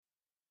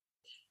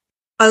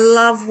I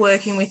love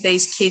working with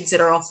these kids that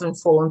are often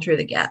fallen through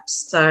the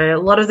gaps. So a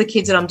lot of the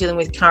kids that I'm dealing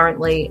with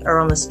currently are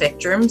on the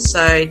spectrum.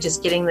 So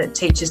just getting the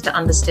teachers to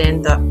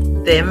understand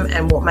them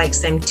and what makes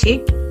them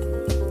tick.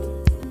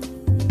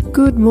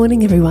 Good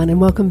morning, everyone, and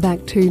welcome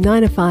back to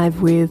 9 to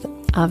 5 with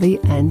Avi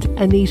and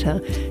Anita.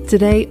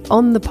 Today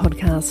on the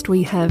podcast,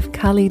 we have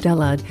Carly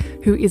Dallard,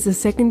 who is a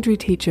secondary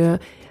teacher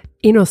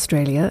in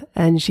Australia,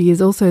 and she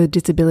is also a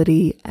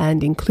disability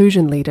and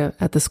inclusion leader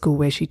at the school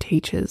where she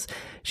teaches.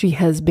 She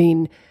has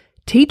been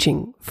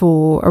teaching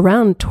for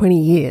around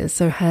 20 years,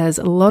 so has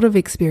a lot of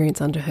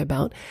experience under her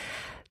belt.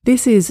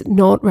 This is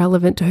not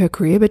relevant to her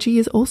career, but she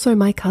is also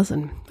my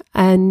cousin.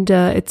 And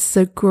it's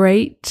a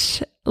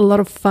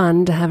lot of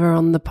fun to have her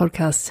on the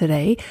podcast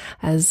today,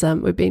 as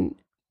we've been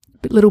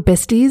little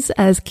besties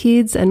as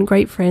kids and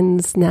great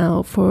friends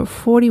now for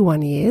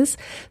 41 years.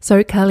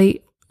 So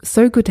Carly,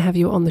 so good to have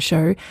you on the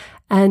show.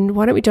 And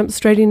why don't we jump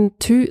straight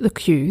into the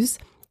cues?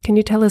 Can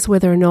you tell us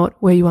whether or not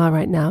where you are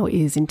right now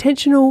is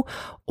intentional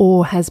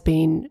or has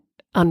been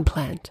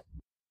unplanned?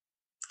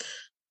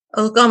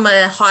 Look, I'm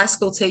a high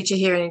school teacher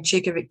here in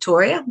Intrinsic,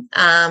 Victoria.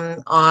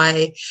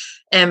 I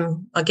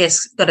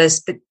got a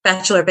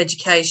Bachelor of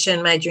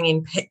Education majoring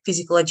in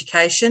physical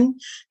education.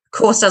 The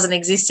course doesn't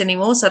exist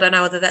anymore, so I don't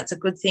know whether that's a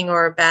good thing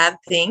or a bad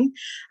thing.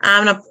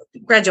 And I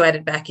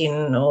graduated back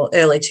in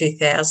early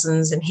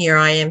 2000s, and here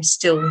I am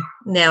still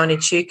now in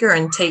Echuca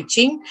and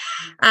teaching.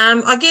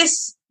 I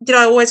guess, did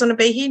I always want to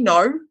be here?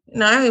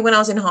 No. When I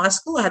was in high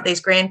school, I had these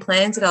grand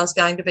plans that I was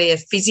going to be a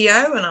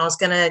physio and I was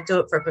going to do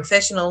it for a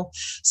professional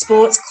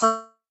sports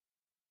club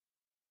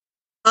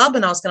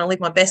and I was going to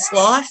live my best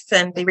life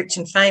and be rich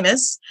and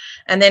famous.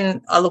 And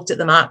then I looked at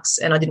the marks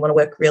and I didn't want to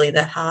work really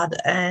that hard,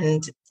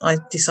 and I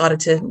decided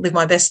to live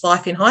my best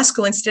life in high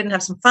school instead and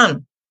have some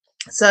fun.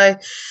 So,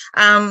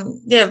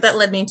 that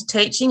led me into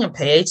teaching and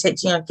PE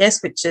teaching, I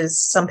guess, which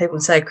is, some people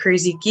would say, a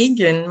cruisy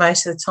gig, and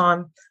most of the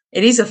time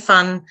it is a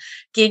fun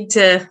gig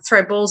to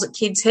throw balls at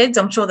kids' heads.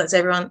 I'm sure that's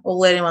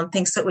all anyone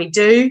thinks that we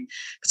do,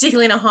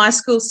 particularly in a high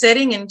school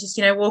setting, and just,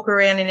 walk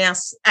around in our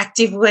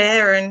active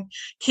wear and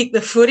kick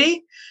the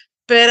footy.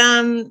 But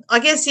I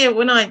guess,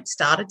 when I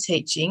started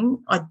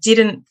teaching, I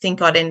didn't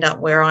think I'd end up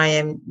where I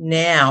am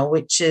now,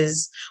 which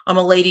is I'm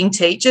a leading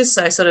teacher.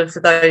 So sort of for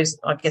those,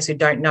 I guess, who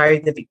don't know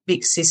the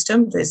big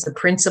system, there's the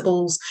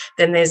principals,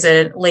 then there's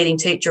a leading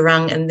teacher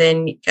rung, and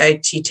then you go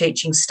to your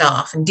teaching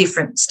staff and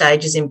different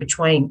stages in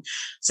between.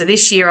 So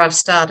this year I've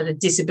started a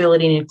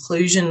disability and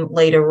inclusion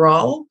leader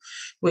role,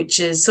 which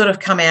has sort of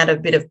come out of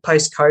a bit of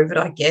post-COVID,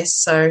 I guess.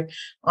 So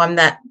I'm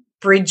that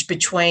bridge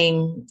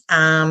between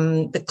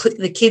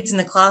the kids in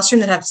the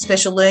classroom that have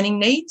special learning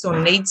needs or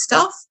need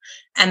stuff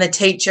and the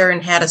teacher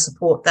and how to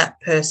support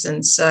that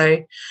person. So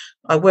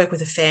I work with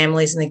the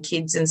families and the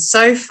kids, and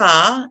so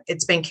far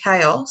it's been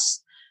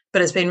chaos,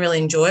 but it's been really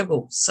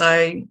enjoyable.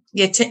 So,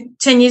 10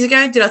 years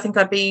ago, did I think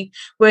I'd be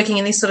working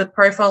in this sort of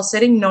profile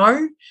setting?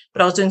 No,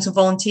 but I was doing some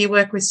volunteer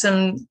work with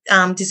some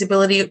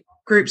disability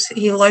groups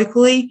here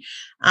locally.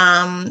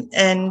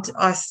 And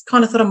I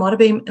kind of thought I might have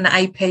been an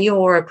AP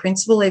or a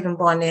principal even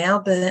by now,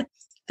 but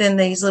then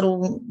these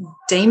little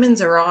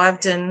demons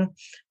arrived and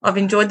I've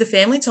enjoyed the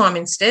family time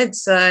instead.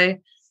 So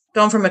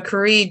gone from a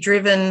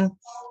career-driven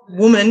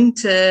woman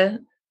to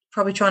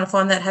probably trying to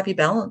find that happy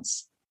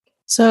balance.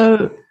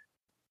 So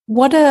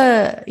what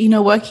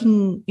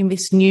working in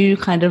this new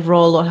kind of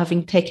role, or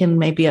having taken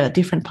maybe a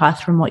different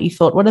path from what you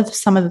thought, what are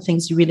some of the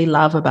things you really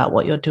love about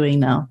what you're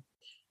doing now?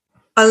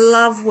 I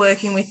love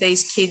working with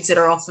these kids that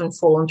are often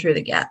fallen through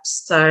the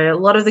gaps. So a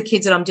lot of the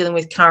kids that I'm dealing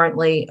with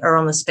currently are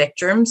on the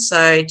spectrum.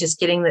 So just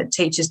getting the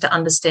teachers to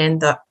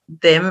understand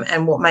them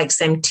and what makes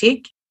them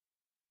tick,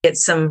 get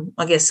some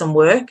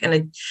work,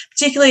 and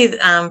particularly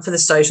for the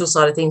social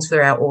side of things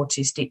for our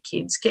autistic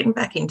kids, getting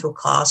back into a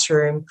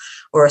classroom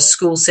or a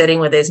school setting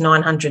where there's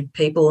 900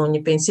 people and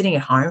you've been sitting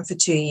at home for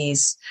 2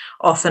 years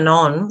off and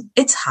on.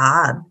 It's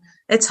hard.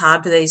 It's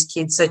hard for these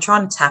kids. So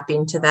trying to tap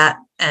into that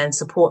and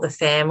support the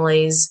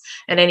families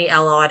and any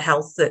allied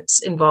health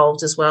that's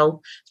involved as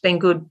well. It's been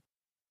good.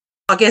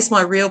 I guess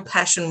my real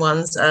passion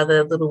ones are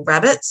the little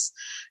rabbits,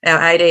 our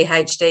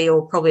ADHD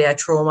or probably our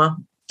trauma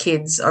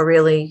kids. I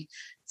really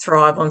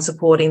thrive on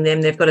supporting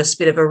them. They've got a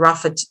bit of a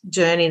rougher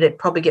journey that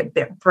probably get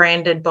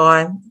branded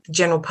by the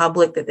general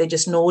public that they're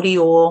just naughty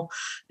or,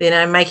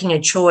 making a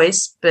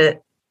choice,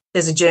 but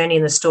there's a journey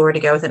in the story to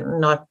go with it,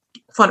 and I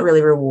find it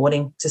really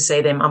rewarding to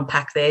see them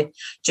unpack their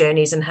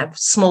journeys and have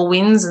small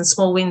wins, and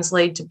small wins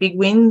lead to big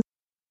wins.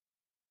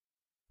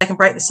 They can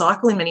break the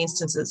cycle in many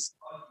instances.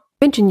 You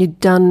mentioned you'd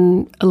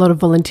done a lot of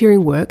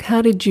volunteering work.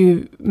 How did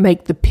you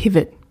make the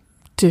pivot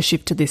to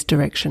shift to this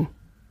direction?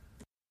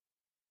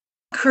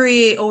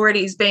 Career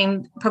already has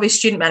been probably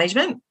student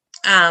management.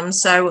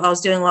 So I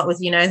was doing a lot with,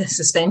 the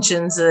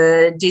suspensions,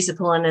 the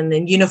discipline and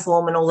the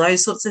uniform and all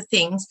those sorts of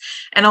things.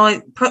 And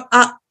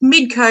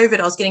mid-COVID,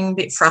 I was getting a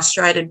bit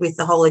frustrated with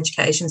the whole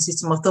education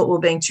system. I thought we were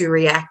being too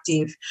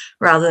reactive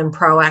rather than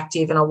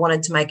proactive, and I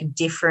wanted to make a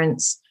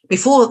difference.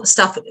 Before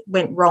stuff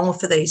went wrong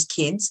for these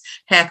kids,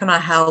 how can I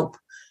help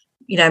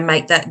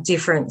make that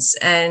difference.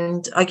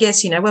 And I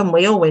guess, when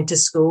we all went to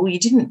school, you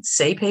didn't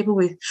see people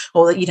with,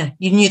 or, you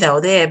knew they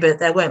were there, but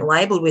they weren't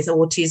labelled with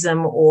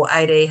autism or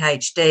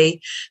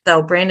ADHD. They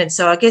were branded.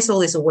 So I guess all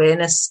this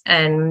awareness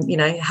and,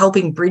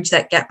 helping bridge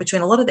that gap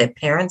between a lot of their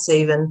parents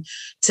even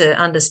to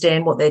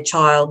understand what their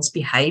child's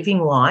behaving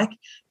like.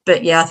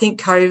 But, I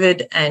think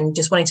COVID and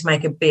just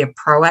wanting to be a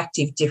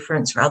proactive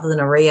difference rather than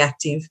a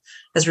reactive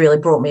has really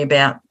brought me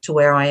about to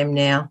where I am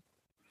now.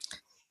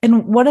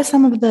 And what are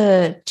some of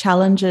the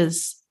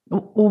challenges,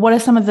 or what are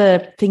some of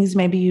the things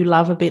maybe you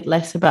love a bit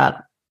less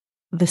about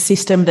the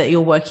system that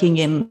you're working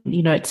in?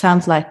 It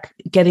sounds like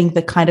getting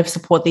the kind of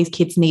support these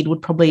kids need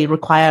would probably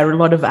require a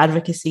lot of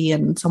advocacy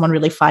and someone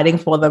really fighting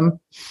for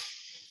them.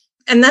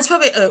 And that's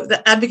probably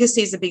the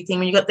advocacy is a big thing.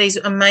 When you've got these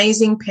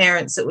amazing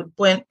parents that would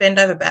bend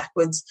over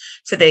backwards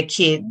for their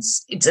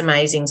kids, it's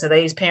amazing. So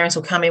these parents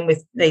will come in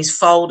with these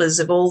folders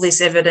of all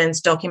this evidence,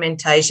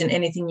 documentation,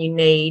 anything you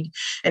need,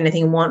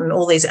 anything you want, and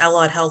all these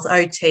allied health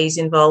OTs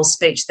involved,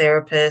 speech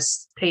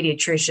therapists,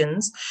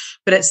 paediatricians.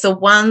 But it's the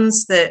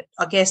ones that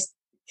I guess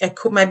are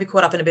maybe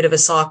caught up in a bit of a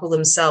cycle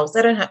themselves.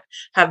 They don't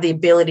have the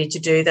ability to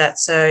do that.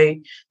 So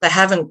they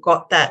haven't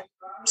got that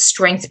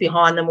strength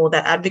behind them or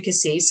that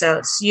advocacy. So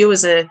it's you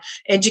as a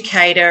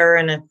educator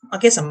and a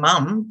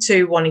mum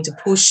to wanting to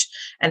push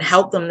and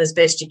help them as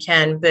best you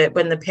can. But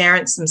when the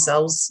parents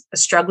themselves are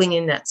struggling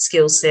in that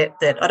skill set,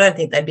 that I don't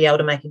think they'd be able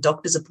to make a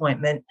doctor's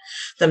appointment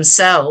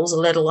themselves,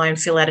 let alone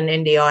fill out an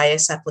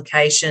NDIS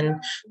application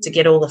to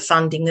get all the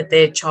funding that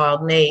their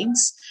child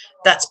needs.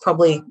 That's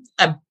probably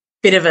a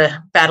bit of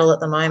a battle at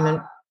the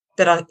moment.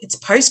 But it's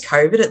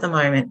post-COVID at the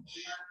moment.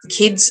 The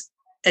kids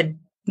are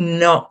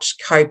not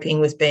coping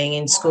with being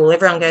in school.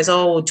 Everyone goes,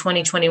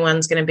 2021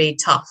 is going to be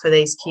tough for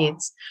these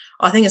kids.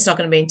 I think it's not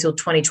going to be until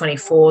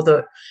 2024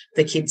 that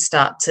the kids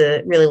start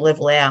to really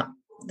level out.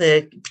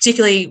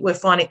 Particularly we're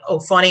finding,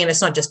 and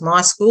it's not just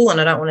my school, and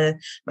I don't want to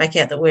make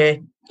out that we're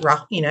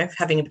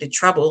having a bit of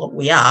trouble.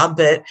 We are,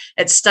 but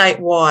it's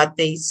statewide.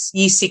 These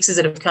year sixes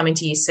that have come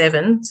into year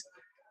sevens,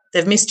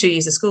 they've missed 2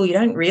 years of school. You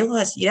don't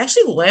realise you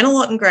actually learn a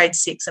lot in grade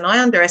 6, and I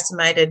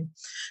underestimated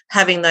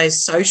having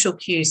those social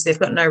cues. They've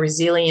got no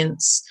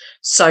resilience,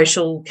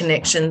 social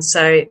connections.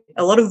 So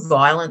a lot of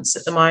violence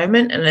at the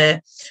moment, and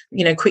they're,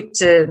 quick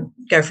to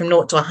go from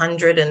 0 to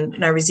 100 and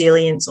no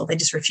resilience, or they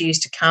just refuse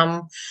to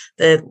come.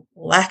 The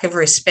lack of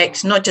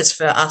respect, not just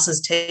for us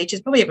as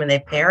teachers, probably even their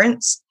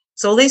parents.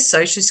 So all these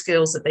social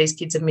skills that these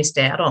kids have missed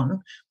out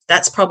on,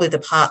 that's probably the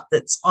part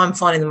that's I'm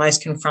finding the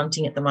most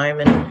confronting at the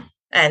moment.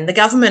 And the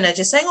government are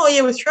just saying,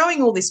 we're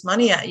throwing all this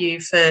money at you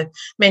for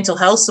mental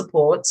health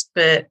supports,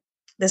 but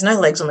there's no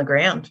legs on the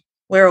ground.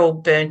 We're all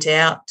burnt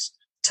out,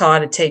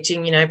 tired of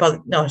teaching, I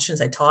shouldn't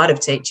say tired of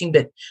teaching,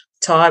 but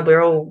tired.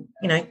 We're all,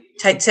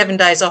 take 7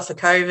 days off for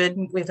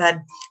COVID. We've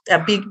had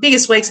our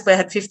biggest weeks, we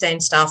had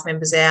 15 staff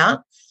members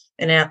out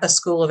in a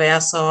school of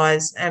our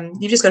size, and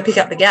you've just got to pick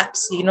up the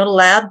gaps. You're not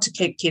allowed to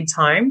keep kids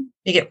home.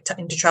 You get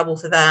into trouble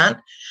for that.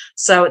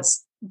 So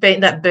it's been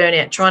that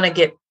burnout, trying to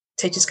get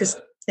teachers, because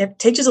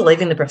teachers are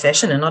leaving the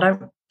profession, and I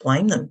don't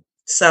blame them.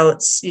 So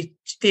it's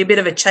be a bit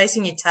of a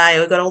chasing your tail.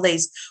 We've got all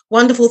these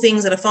wonderful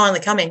things that are finally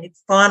coming.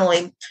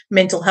 Finally,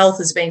 mental health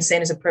has been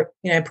seen as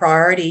a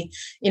priority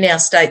in our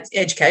state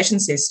education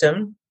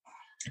system,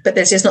 but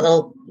there's just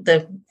not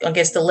the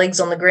legs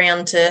on the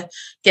ground to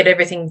get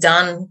everything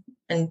done,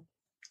 and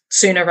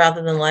sooner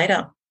rather than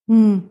later.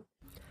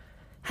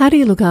 How do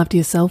you look after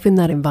yourself in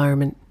that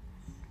environment?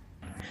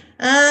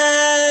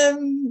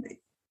 The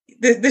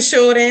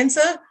short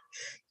answer.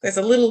 There's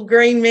a little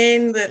green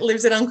man that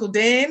lives at Uncle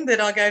Dan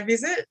that I go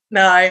visit.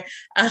 No,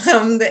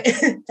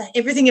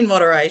 everything in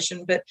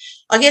moderation. But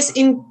I guess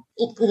in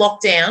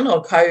lockdown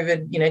or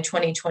COVID,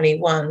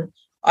 2021,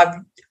 I've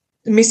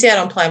missed out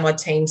on playing my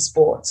team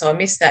sport. So I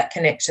missed that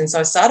connection. So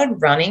I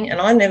started running, and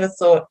I never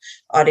thought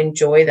I'd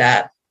enjoy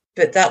that.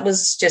 But that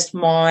was just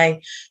my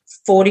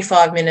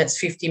 45 minutes,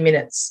 50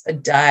 minutes a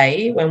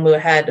day when we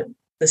had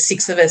the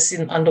 6 of us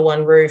under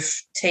one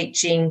roof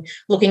teaching,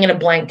 looking at a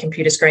blank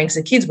computer screen, because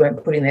the kids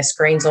weren't putting their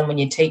screens on when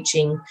you're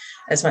teaching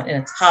as much,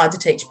 and it's hard to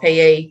teach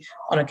PE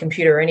on a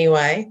computer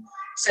anyway.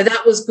 So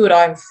that was good.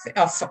 I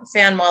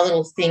found my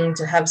little thing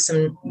to have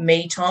some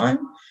me time.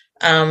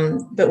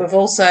 But we've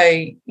also,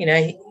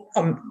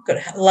 I've got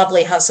a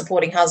lovely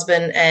supporting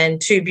husband and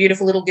 2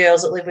 beautiful little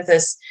girls that live with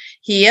us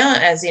here,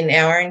 as in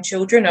our own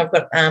children.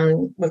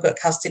 We've got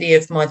custody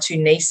of my 2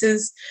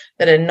 nieces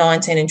that are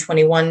 19 and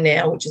 21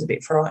 now, which is a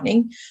bit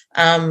frightening.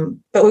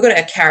 But we've got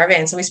a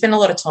caravan, so we spend a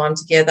lot of time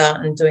together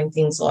and doing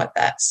things like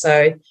that.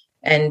 So,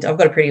 and I've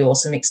got a pretty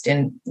awesome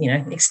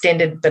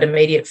extended but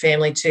immediate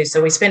family too.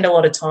 So we spend a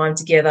lot of time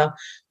together,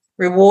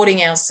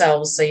 rewarding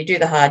ourselves. So you do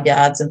the hard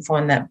yards and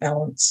find that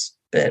balance.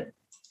 But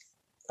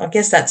I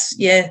guess that's,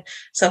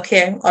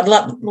 self-care. I'd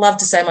love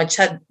to say my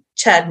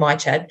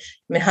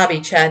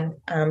hubby Chad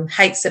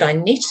hates that I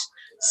knit.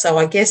 So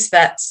I guess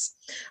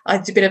I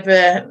do a bit of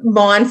a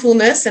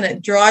mindfulness, and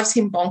it drives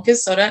him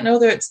bonkers. So I don't know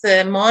whether it's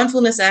the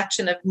mindfulness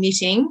action of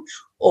knitting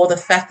or the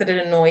fact that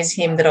it annoys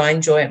him that I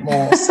enjoy it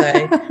more.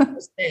 So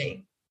we'll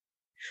see.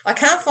 I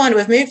can't find it.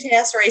 We've moved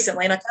house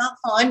recently and I can't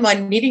find my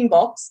knitting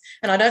box,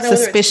 and I don't know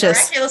whether it's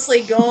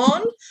miraculously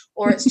gone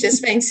or it's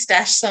just been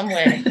stashed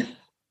somewhere.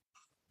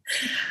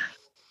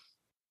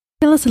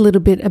 Tell us a little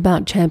bit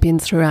about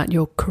champions throughout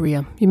your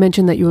career. You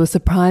mentioned that you were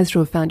surprised to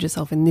have found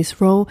yourself in this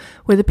role.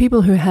 Were the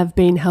people who have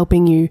been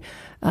helping you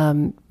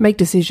make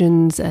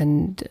decisions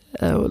and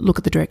look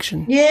at the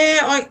direction?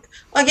 Yeah,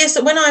 I guess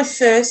that when I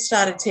first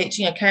started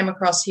teaching, I came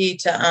across here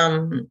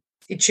to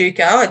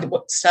Echuca. I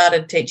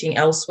started teaching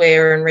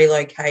elsewhere and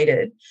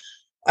relocated.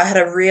 I had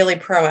a really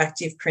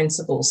proactive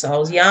principal. So I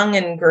was young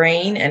and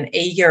green and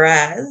eager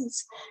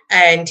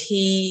and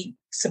he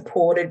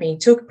supported me,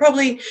 took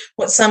probably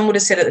what some would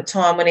have said at the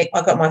time when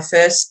I got my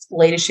first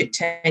leadership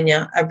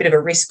tenure, a bit of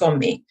a risk on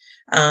me.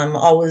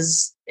 I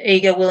was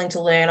eager, willing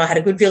to learn. I had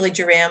a good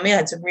village around me. I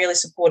had some really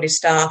supportive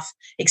staff,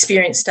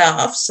 experienced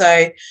staff.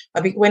 So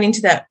I went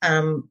into that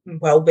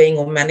wellbeing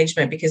or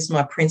management because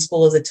my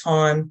principal at the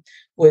time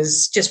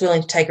was just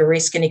willing to take a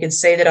risk, and he could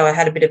see that I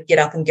had a bit of get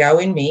up and go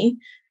in me.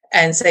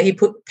 And so he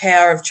put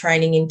power of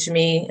training into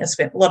me. I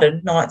spent a lot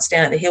of nights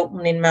down at the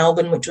Hilton in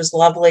Melbourne, which was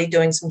lovely,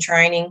 doing some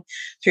training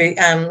through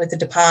with the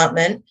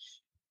department.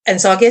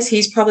 And so I guess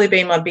he's probably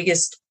been my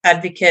biggest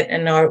advocate,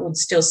 and I would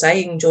still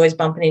say he enjoys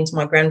bumping into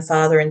my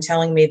grandfather and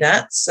telling him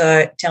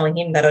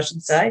that, I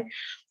should say.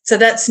 So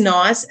that's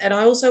nice. And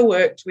I also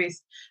worked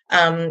with,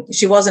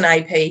 she was an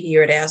AP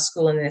here at our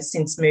school and has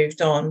since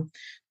moved on,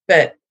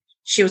 but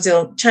she was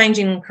a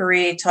changing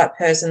career type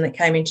person that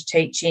came into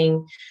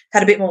teaching,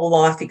 had a bit more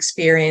life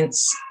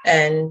experience,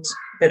 but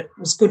it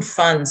was good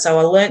fun. So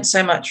I learnt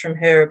so much from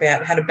her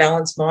about how to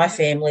balance my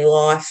family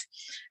life,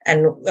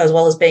 and as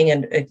well as being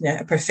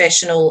a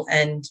professional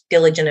and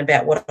diligent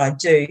about what I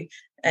do,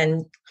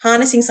 and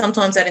harnessing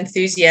sometimes that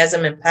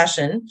enthusiasm and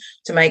passion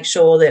to make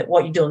sure that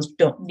what you're doing,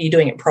 you're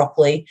doing it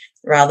properly,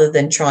 rather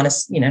than trying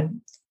to,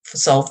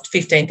 solve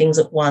 15 things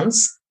at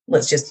once.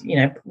 Let's just,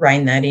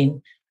 rein that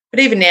in. But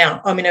even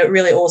now, I'm in a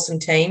really awesome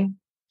team,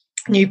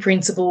 new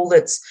principal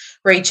that's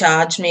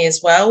recharged me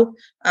as well.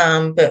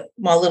 But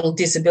my little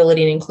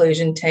disability and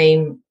inclusion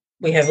team,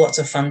 we have lots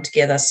of fun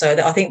together. So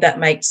I think that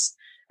makes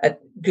it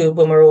good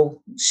when we're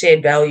all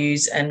shared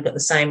values and got the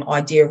same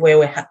idea of where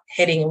we're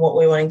heading and what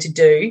we're wanting to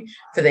do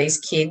for these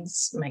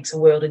kids. It makes a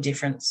world of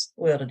difference.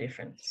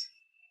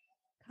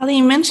 Carly,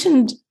 you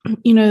mentioned,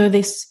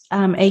 this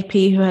AP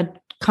who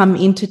had come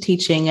into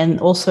teaching, and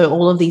also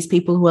all of these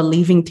people who are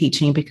leaving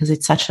teaching because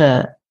it's such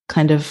a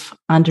kind of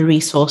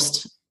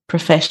under-resourced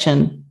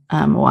profession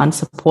or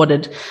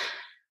unsupported.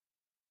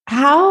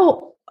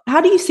 How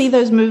do you see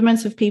those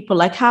movements of people?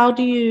 Like, what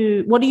do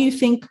you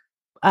think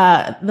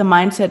the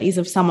mindset is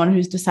of someone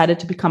who's decided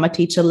to become a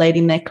teacher late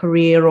in their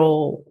career,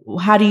 or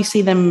how do you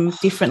see them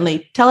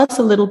differently? Tell us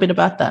a little bit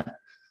about that.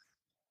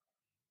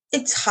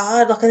 It's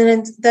hard. Like, and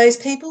then those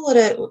people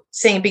that are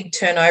seeing a big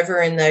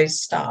turnover in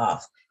those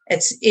staff,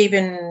 it's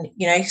even,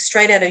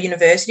 straight out of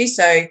university.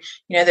 So,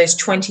 those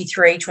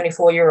 23,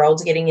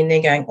 24-year-olds getting in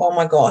there going, oh,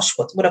 my gosh,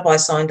 what have I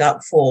signed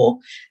up for?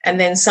 And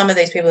then some of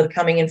these people that are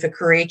coming in for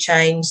career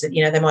change that,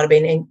 they might have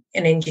been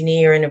an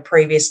engineer in a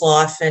previous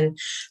life and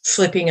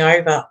flipping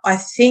over. I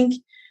think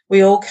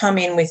we all come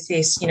in with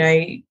this,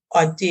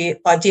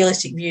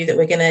 idealistic view that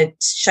we're going to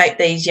shape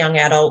these young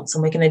adults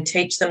and we're going to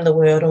teach them the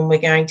world, and we're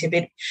going to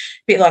bit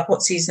like,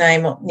 what's his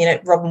name,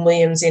 Robin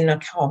Williams in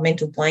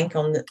mental blank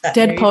on that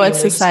Dead movie. Poets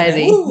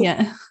Society.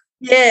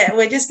 Yeah,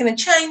 we're just going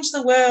to change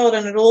the world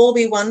and it'll all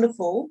be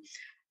wonderful.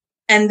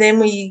 And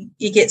then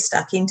you get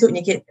stuck into it and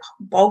you get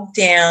bogged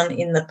down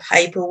in the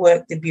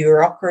paperwork, the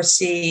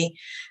bureaucracy,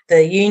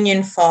 the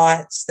union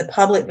fights, the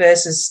public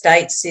versus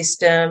state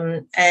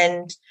system.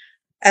 And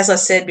as I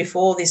said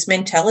before, this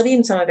mentality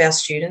in some of our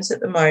students at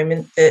the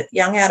moment that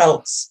young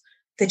adults,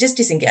 they're just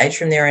disengaged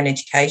from their own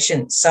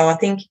education. So I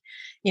think,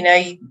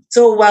 it's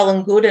all well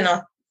and good, and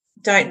I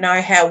don't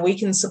know how we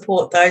can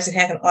support those and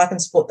how I can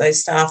support those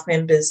staff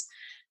members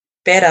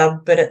better.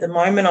 But at the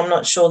moment, I'm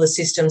not sure the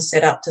system's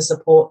set up to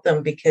support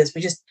them, because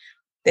there's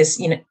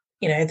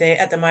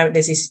at the moment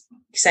there's this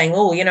saying,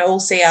 all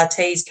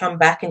CRTs come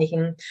back and you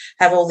can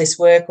have all this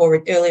work,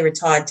 or early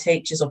retired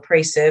teachers or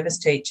pre-service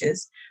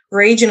teachers.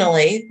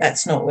 Regionally,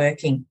 that's not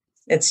working.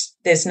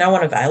 There's no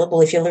one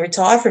available. If you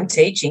retire from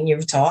teaching, you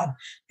retire.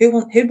 Who'd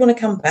want to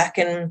come back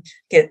and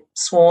get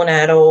sworn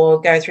at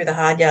or go through the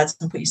hard yards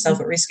and put yourself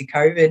at risk of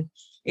COVID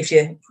if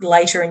you're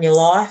later in your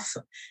life?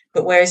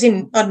 But whereas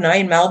in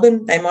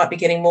Melbourne, they might be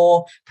getting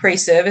more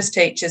pre-service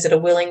teachers that are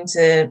willing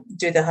to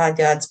do the hard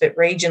yards. But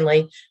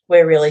regionally,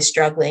 we're really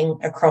struggling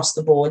across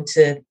the board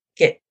to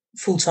get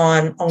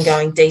full-time,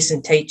 ongoing,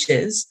 decent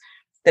teachers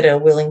that are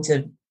willing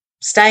to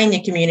stay in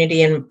your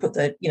community and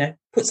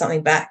put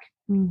something back.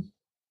 You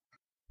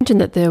mentioned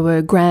that there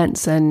were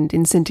grants and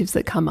incentives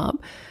that come up.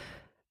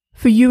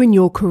 For you in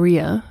your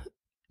career,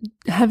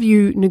 have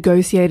you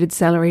negotiated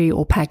salary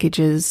or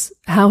packages?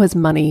 How has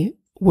money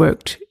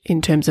worked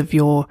in terms of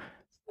your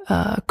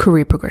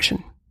career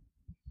progression?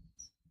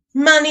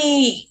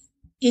 Money,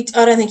 I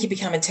don't think you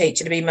become a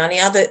teacher to be money.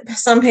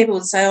 Some people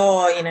would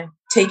say,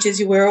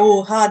 teachers, we're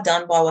all hard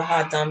done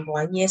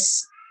by. And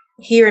yes,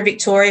 here in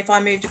Victoria, if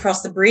I moved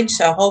across the bridge,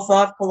 so a whole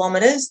 5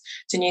 kilometres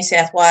to New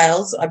South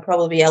Wales, I'd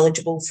probably be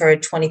eligible for a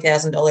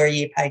 $20,000 a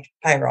year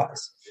pay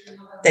rise.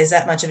 There's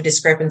that much of a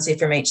discrepancy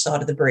from each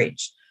side of the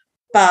bridge.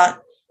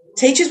 But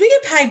teachers, we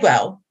get paid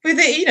well.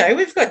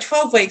 We've got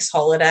 12 weeks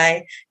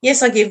holiday.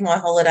 Yes, I give my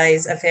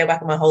holidays, a fair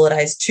whack of my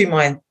holidays to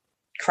my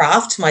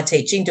craft, my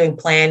teaching, doing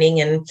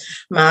planning and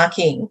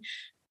marking.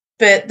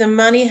 But the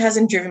money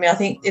hasn't driven me. I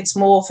think it's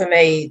more for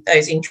me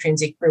those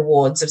intrinsic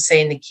rewards of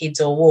seeing the kids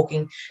all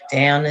walking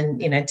down. And,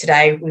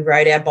 today we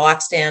rode our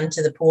bikes down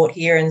to the port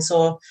here and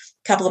saw a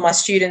couple of my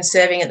students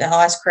serving at the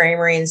ice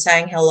creamery and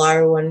saying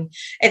hello. And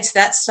it's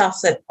that stuff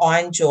that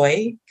I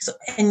enjoy.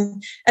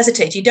 And as a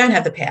teacher, you don't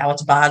have the power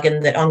to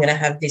bargain that I'm going to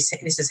have this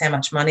is how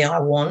much money I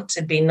want.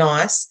 It'd be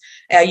nice.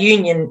 Our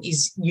union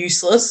is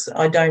useless.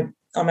 I'm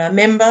a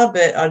member,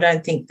 but I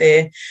don't think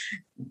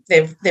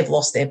they've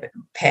lost their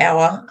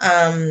power.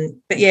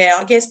 But, yeah,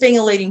 I guess being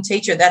a leading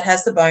teacher, that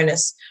has the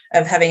bonus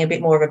of having a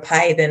bit more of a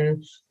pay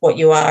than what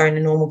you are in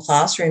a normal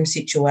classroom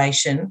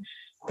situation.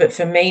 But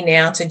for me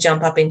now to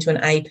jump up into an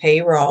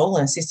AP role,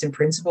 an assistant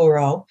principal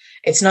role,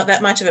 it's not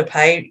that much of a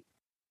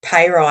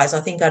pay rise.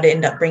 I think I'd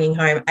end up bringing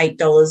home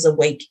 $8 a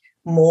week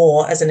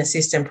more as an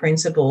assistant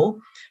principal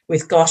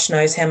with gosh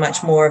knows how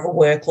much more of a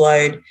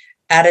workload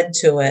added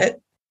to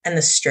it. And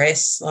the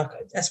stress, like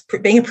as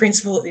being a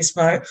principal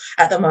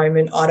at the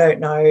moment, I don't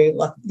know.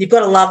 Like you've got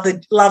to love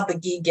the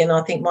gig, and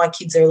I think my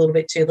kids are a little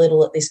bit too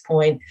little at this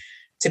point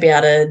to be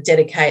able to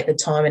dedicate the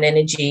time and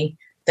energy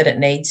that it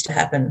needs to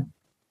happen.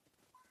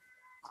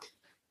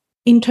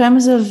 In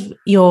terms of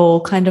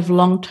your kind of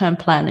long-term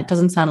plan, it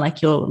doesn't sound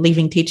like you're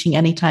leaving teaching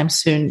anytime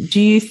soon.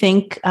 Do you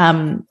think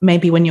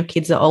maybe when your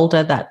kids are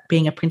older that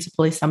being a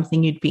principal is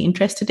something you'd be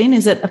interested in?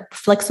 Is it a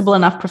flexible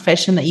enough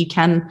profession that you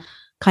can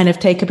kind of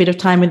take a bit of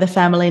time with the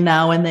family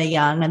now when they're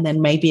young and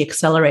then maybe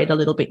accelerate a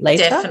little bit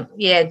later?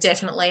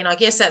 Definitely. And I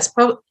guess that's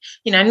probably,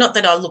 not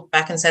that I look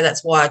back and say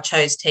that's why I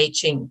chose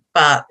teaching,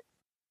 but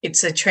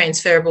it's a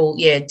transferable,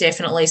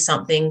 definitely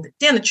something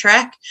down the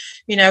track,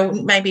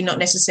 maybe not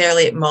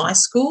necessarily at my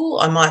school.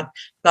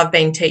 I've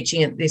been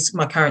teaching at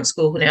my current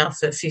school now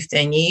for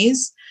 15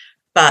 years.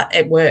 But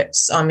it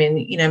works. I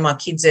mean, my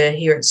kids are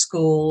here at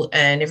school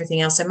and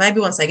everything else. So maybe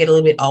once they get a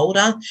little bit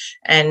older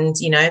and,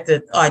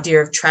 the idea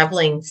of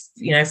travelling,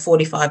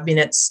 45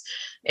 minutes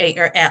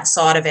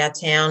outside of our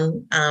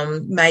town,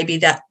 maybe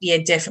that,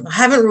 definitely. I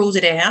haven't ruled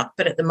it out,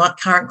 but at the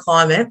current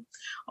climate,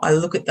 I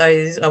look at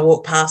those, I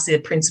walk past the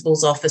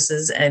principal's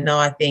offices and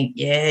I think,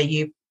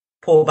 you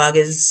poor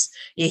buggers,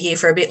 you're here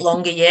for a bit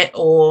longer yet,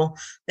 or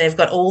they've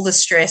got all the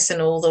stress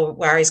and all the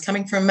worries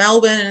coming from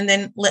Melbourne and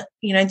then,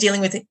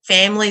 dealing with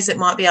families that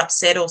might be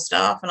upset or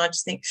staff. And I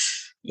just think,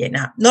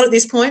 not at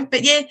this point.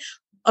 But,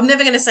 I'm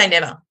never going to say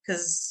never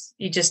because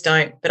you just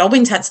don't. But I'll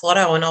win Tats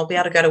Lotto and I'll be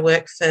able to go to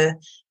work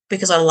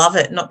because I love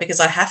it, not because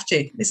I have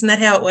to. Isn't that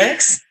how it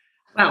works?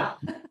 Wow.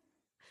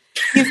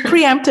 You've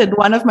preempted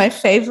one of my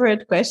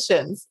favourite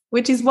questions,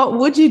 which is what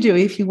would you do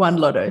if you won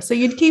Lotto? So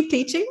you'd keep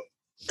teaching?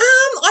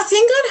 I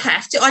think I'd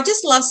have to. I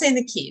just love seeing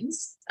the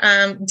kids.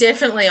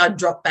 Definitely I'd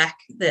drop back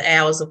the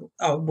hours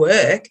of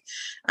work.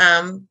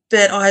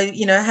 But I,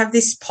 have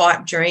this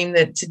pipe dream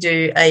to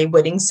do a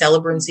wedding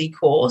celebrancy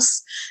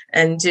course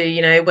and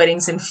do,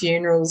 weddings and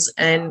funerals.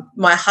 And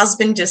my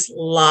husband just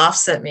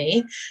laughs at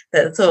me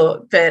but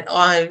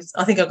I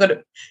think I've got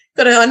to,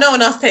 I know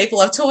enough people.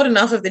 I've taught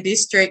enough of the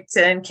district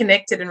and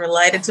connected and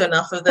related to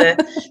enough of the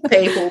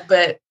people.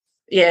 But,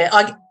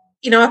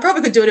 I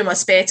probably could do it in my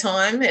spare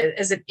time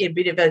as a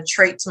bit of a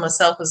treat to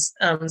myself as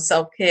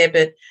self-care,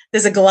 but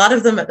there's a glut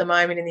of them at the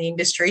moment in the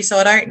industry, so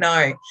I don't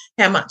know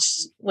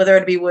whether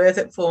it'd be worth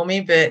it for me.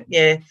 But,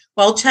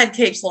 while Chad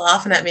keeps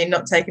laughing at me and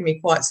not taking me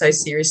quite so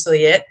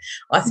seriously yet,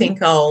 I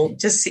think I'll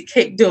just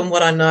keep doing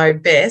what I know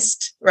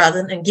best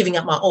rather than giving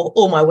up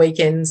all my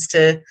weekends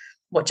to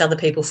watch other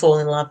people fall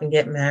in love and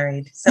get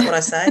married. Is that what I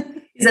say?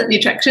 Is that the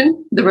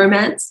attraction, the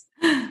romance?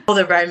 Oh,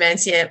 the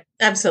romance, yeah,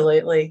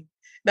 absolutely.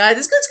 No,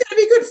 it's going to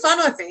be good fun,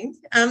 I think.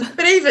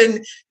 But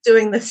even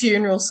doing the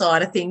funeral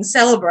side of things,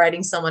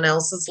 celebrating someone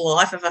else's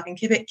life, if I can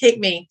keep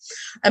me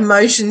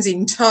emotions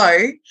in tow,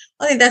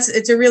 I think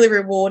it's a really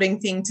rewarding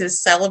thing to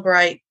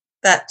celebrate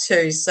that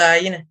too. So,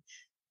 I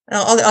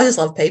just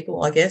love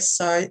people, I guess.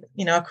 So,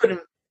 I couldn't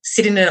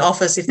sit in an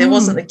office if there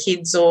wasn't the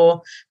kids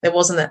or there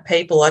wasn't that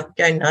people, I'd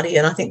go nutty.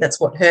 And I think that's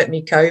what hurt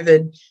me,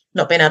 COVID,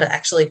 not being able to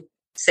actually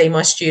see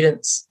my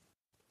students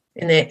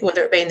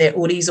whether it be in their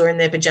hoodies or in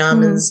their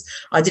pajamas.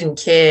 I didn't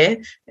care.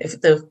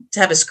 To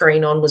have a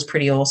screen on was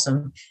pretty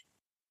awesome.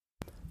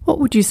 What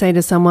would you say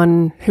to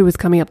someone who was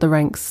coming up the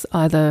ranks,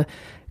 either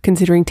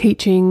considering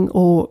teaching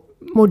or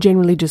more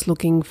generally just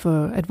looking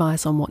for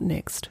advice on what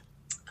next?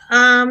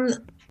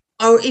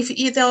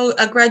 If they're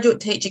a graduate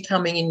teacher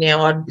coming in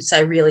now, I'd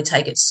say really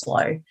take it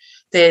slow.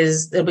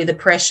 There'll be the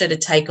pressure to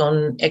take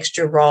on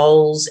extra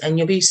roles, and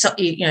you'll be,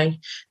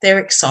 they're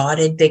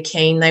excited, they're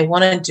keen, they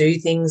want to do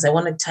things, they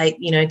want to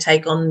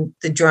take on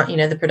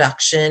the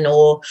production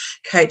or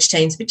coach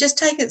teams, but just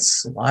take it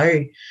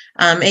slow.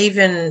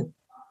 Even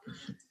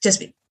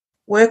just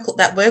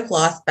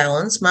work-life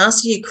balance,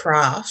 master your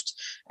craft.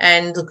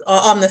 And look,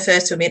 I'm the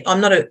first to admit I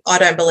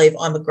don't believe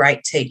I'm a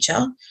great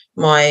teacher.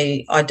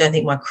 I don't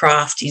think my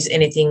craft is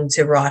anything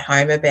to write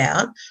home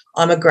about.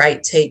 I'm a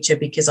great teacher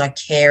because I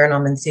care and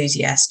I'm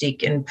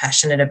enthusiastic and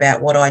passionate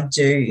about what I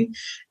do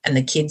and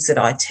the kids that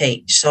I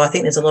teach. So I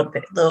think there's a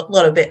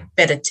lot of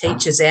better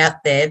teachers out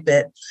there,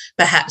 but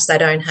perhaps they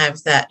don't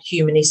have that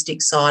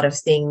humanistic side of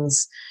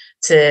things.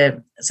 I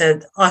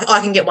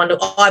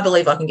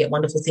believe I can get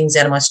wonderful things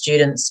out of my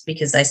students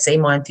because they see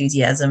my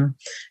enthusiasm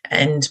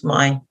and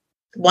my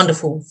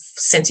wonderful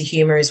sense of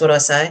humour is what I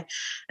say.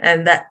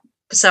 And that,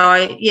 so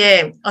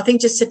I think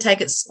just to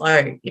take it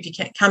slow. If you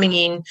can't, coming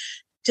in,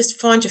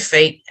 just find your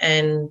feet,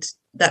 and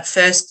that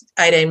first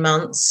 18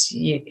 months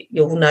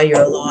you'll know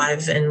you're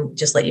alive and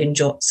just let you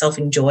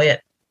enjoy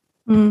it.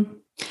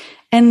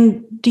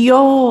 And do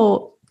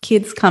your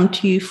kids come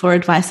to you for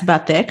advice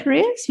about their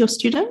careers, your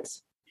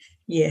students?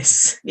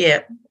 Yes,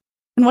 yeah.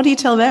 And what do you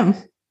tell them?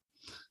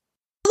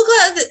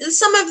 Look,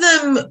 some of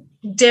them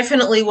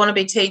definitely want to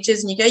be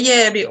teachers, and you go,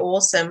 yeah, it'd be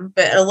awesome.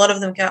 But a lot of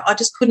them go, I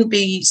just couldn't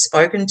be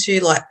spoken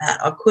to like that.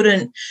 I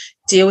couldn't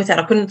deal with that.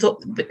 I couldn't,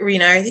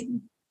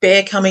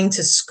 bear coming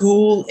to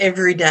school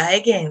every day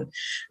again.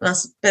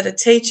 But a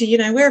teacher,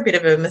 we're a bit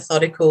of a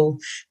methodical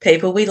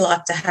people. We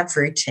like to have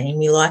routine.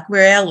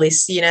 We're our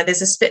lists.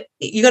 There's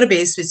you got to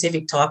be a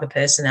specific type of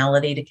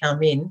personality to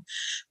come in.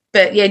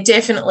 But, yeah,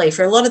 definitely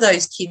for a lot of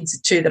those kids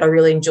too that I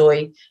really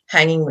enjoy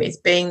hanging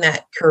with, being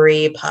that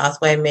career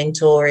pathway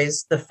mentor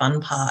is the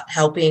fun part,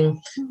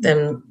 helping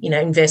them,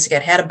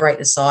 investigate how to break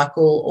the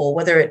cycle, or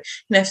whether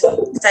if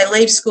they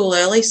leave school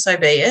early, so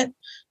be it,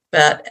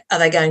 but are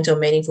they going to a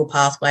meaningful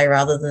pathway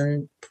rather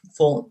than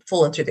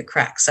falling through the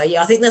cracks? So,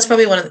 yeah, I think that's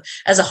probably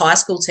as a high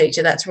school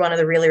teacher, that's one of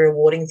the really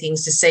rewarding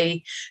things, to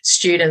see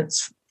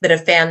students that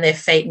have found their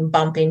feet and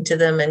bump into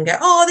them and go,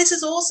 oh, this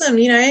is awesome,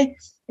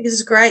 because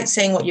it's great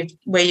seeing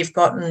where you've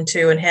gotten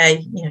to and how,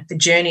 the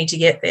journey to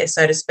get there,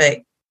 so to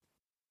speak.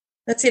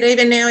 That's it.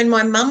 Even now in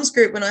my mum's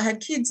group, when I had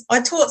kids, I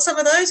taught some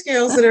of those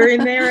girls that are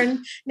in there,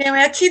 and now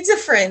our kids are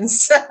friends.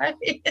 So.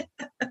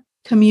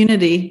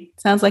 Community.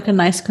 Sounds like a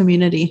nice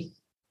community.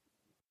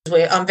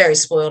 I'm very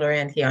spoiled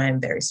around here. I am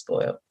very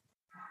spoiled.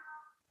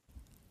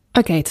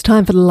 Okay, it's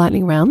time for the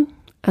lightning round.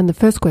 And the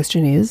first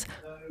question is,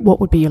 what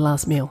would be your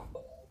last meal?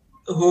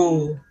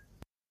 Ooh.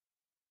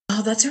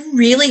 Oh, that's a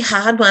really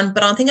hard one,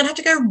 but I think I'd have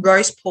to go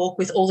roast pork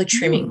with all the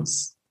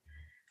trimmings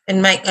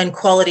and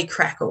quality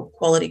crackle.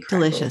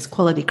 Delicious,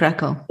 quality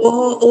crackle.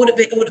 Or would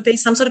it be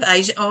some sort of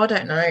Asian? Oh, I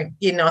don't know.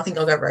 I think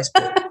I'll go roast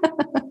pork.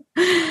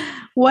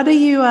 What are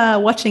you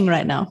watching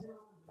right now?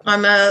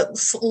 I'm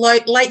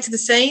late to the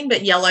scene,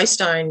 but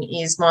Yellowstone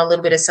is my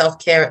little bit of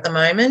self-care at the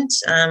moment.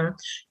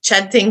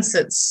 Chad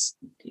thinks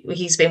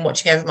he's been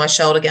watching over my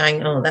shoulder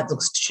going, oh, that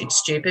looks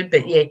stupid.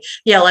 But, yeah,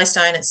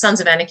 Yellowstone, it's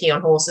Sons of Anarchy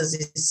on horses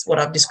is what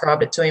I've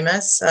described it to him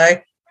as. So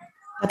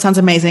that sounds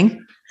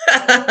amazing.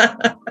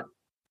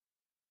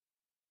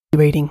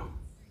 Reading.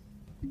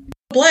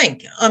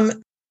 Blank.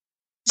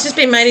 It's just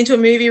been made into a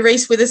movie,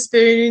 Reese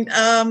Witherspoon.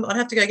 I'd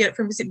have to go get it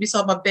from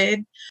beside my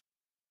bed.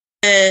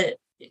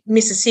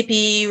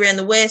 Mississippi, around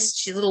the west.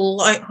 She's a little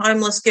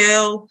homeless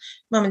girl.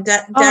 Mum and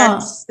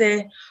dad's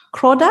there.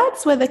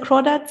 Crawdads? Where the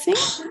crawdads sing?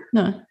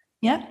 No.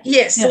 Yeah.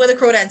 Yes, yeah. Where the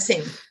crawdads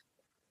sing.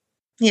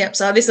 Yep.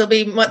 So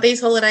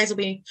these holidays will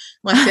be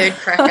my third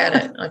crack at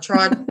it. I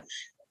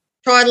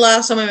tried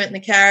last time I went in the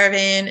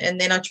caravan, and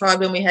then I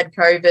tried when we had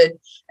COVID.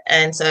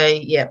 And so,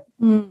 yeah,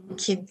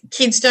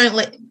 kids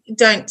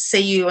don't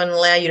see you and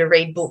allow you to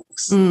read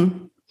books.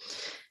 And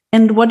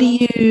what are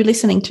you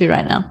listening to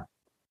right now?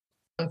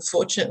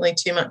 Unfortunately,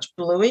 too much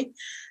Bluey.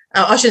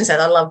 I shouldn't say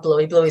that. I love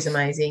Bluey. Bluey's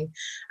amazing.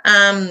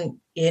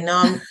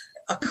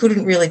 I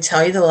couldn't really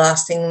tell you the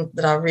last thing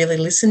that I really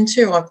listened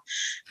to. I've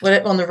got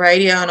it on the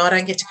radio and I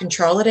don't get to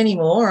control it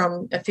anymore.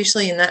 I'm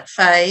officially in that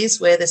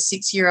phase where the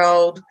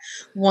 6-year-old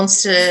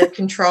wants to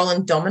control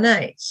and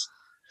dominate.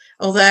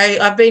 Although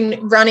I've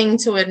been running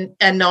to a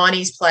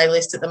 90s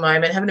playlist at the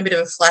moment, having a bit of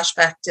a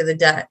flashback to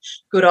the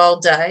good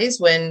old days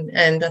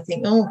and I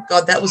think, oh,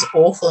 God, that was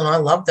awful and I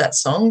loved that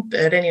song.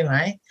 But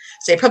anyway,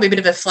 so probably a bit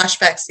of a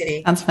flashback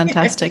city. Sounds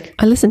fantastic.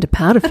 I listened to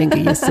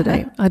Powderfinger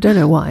yesterday. I don't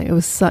know why. It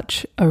was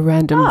such a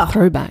random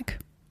throwback.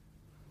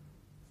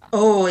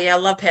 Oh, yeah, I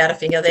love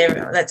Powderfinger.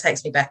 That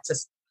takes me back to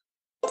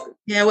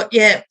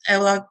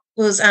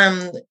was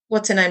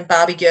what's her name?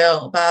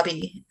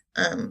 Barbie.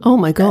 Oh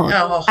my God.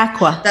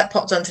 Aqua. That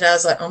popped on today. I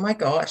was like, oh my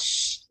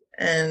gosh.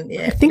 And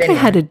yeah. I think I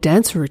had a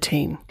dance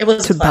routine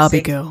to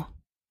Barbie Girl.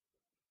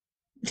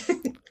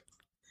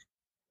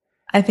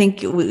 I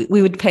think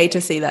we would pay to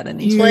see that.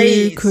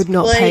 You could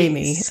not pay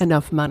me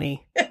enough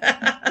money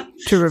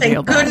to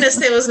reveal that. Thank goodness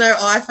there was no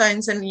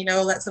iPhones and,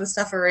 all that sort of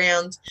stuff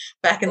around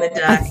back in the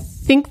day. I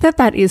think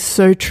that is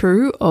so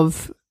true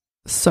of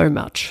so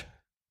much.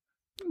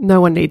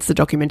 No one needs the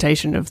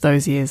documentation of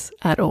those years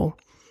at all.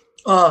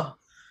 Oh,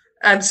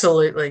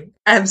 absolutely.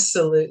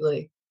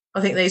 Absolutely.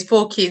 I think these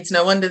poor kids,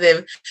 no wonder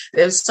they're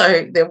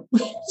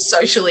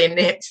socially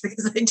inept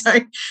because they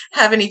don't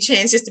have any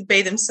chance just to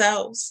be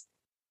themselves.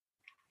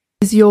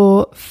 Is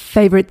your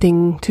favourite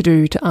thing to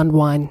do to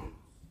unwind?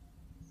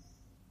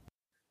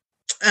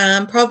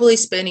 Probably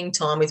spending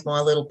time with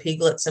my little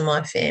piglets and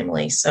my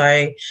family.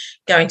 So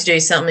going to do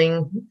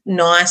something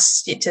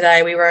nice.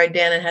 Today we rode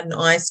down and had an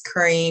ice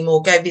cream,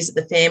 or go visit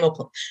the fam,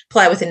 or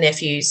play with the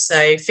nephews.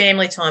 So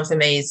family time for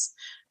me is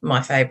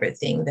my favourite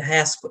thing. The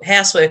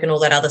housework and all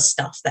that other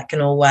stuff, that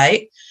can all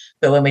wait.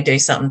 But when we do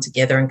something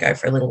together and go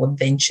for a little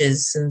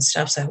adventures and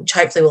stuff, so which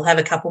hopefully we'll have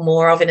a couple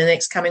more of in the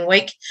next coming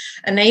week.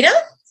 Anita,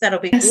 that'll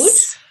be good.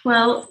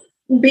 Well,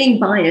 being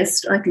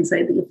biased, I can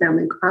say that your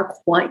family are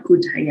quite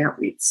good to hang out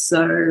with.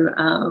 So,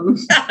 no,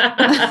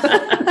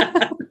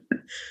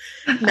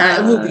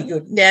 it will be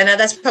good. Yeah, no,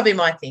 that's probably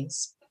my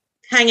things.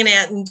 Hanging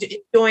out and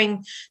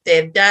enjoying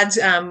their dad's.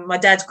 My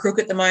dad's crook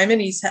at the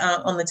moment. He's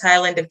on the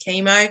tail end of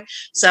chemo,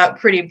 so it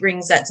pretty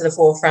brings that to the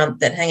forefront.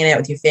 That hanging out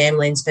with your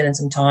family and spending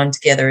some time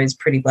together is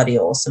pretty bloody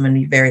awesome, and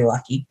you're very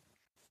lucky.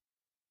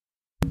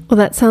 Well,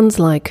 that sounds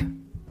like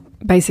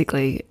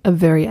basically a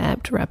very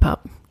apt wrap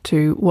up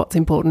to what's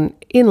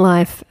important in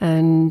life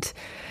and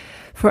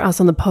for us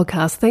on the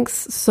podcast. Thanks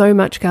so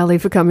much, Carly,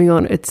 for coming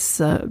on. It's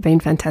been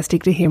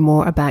fantastic to hear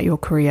more about your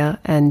career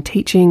and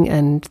teaching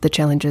and the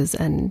challenges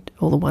and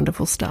all the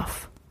wonderful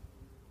stuff.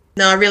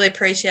 No, I really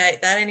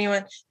appreciate that.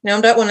 Anyone, I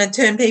don't want to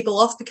turn people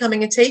off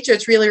becoming a teacher.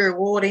 It's really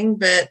rewarding,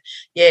 but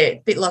yeah,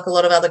 a bit like a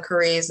lot of other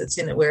careers,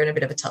 we're in a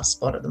bit of a tough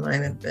spot at the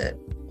moment, but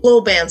we'll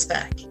all bounce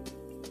back.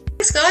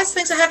 Thanks, guys.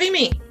 Thanks for having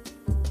me.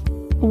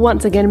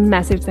 Once again,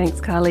 massive thanks,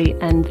 Carly,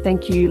 and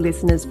thank you,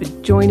 listeners, for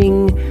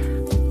joining.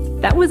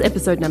 That was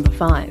episode number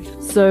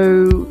 5.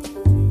 So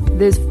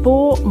there's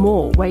 4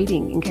 more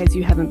waiting in case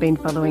you haven't been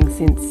following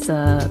since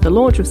the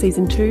launch of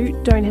season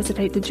 2. Don't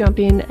hesitate to jump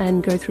in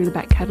and go through the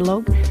back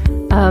catalogue.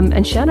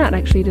 And shout out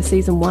actually to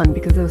season 1,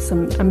 because there were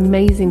some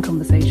amazing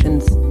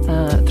conversations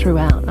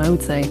throughout. I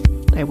would say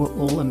they were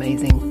all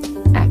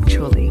amazing,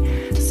 actually.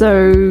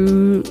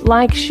 So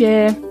like,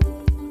 share,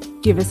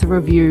 give us a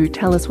review,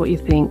 tell us what you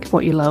think,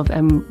 what you love,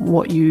 and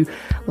what you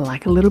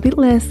like a little bit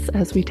less,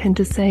 as we tend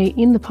to say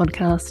in the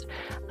podcast.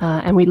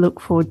 And we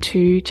look forward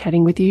to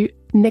chatting with you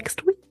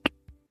next week.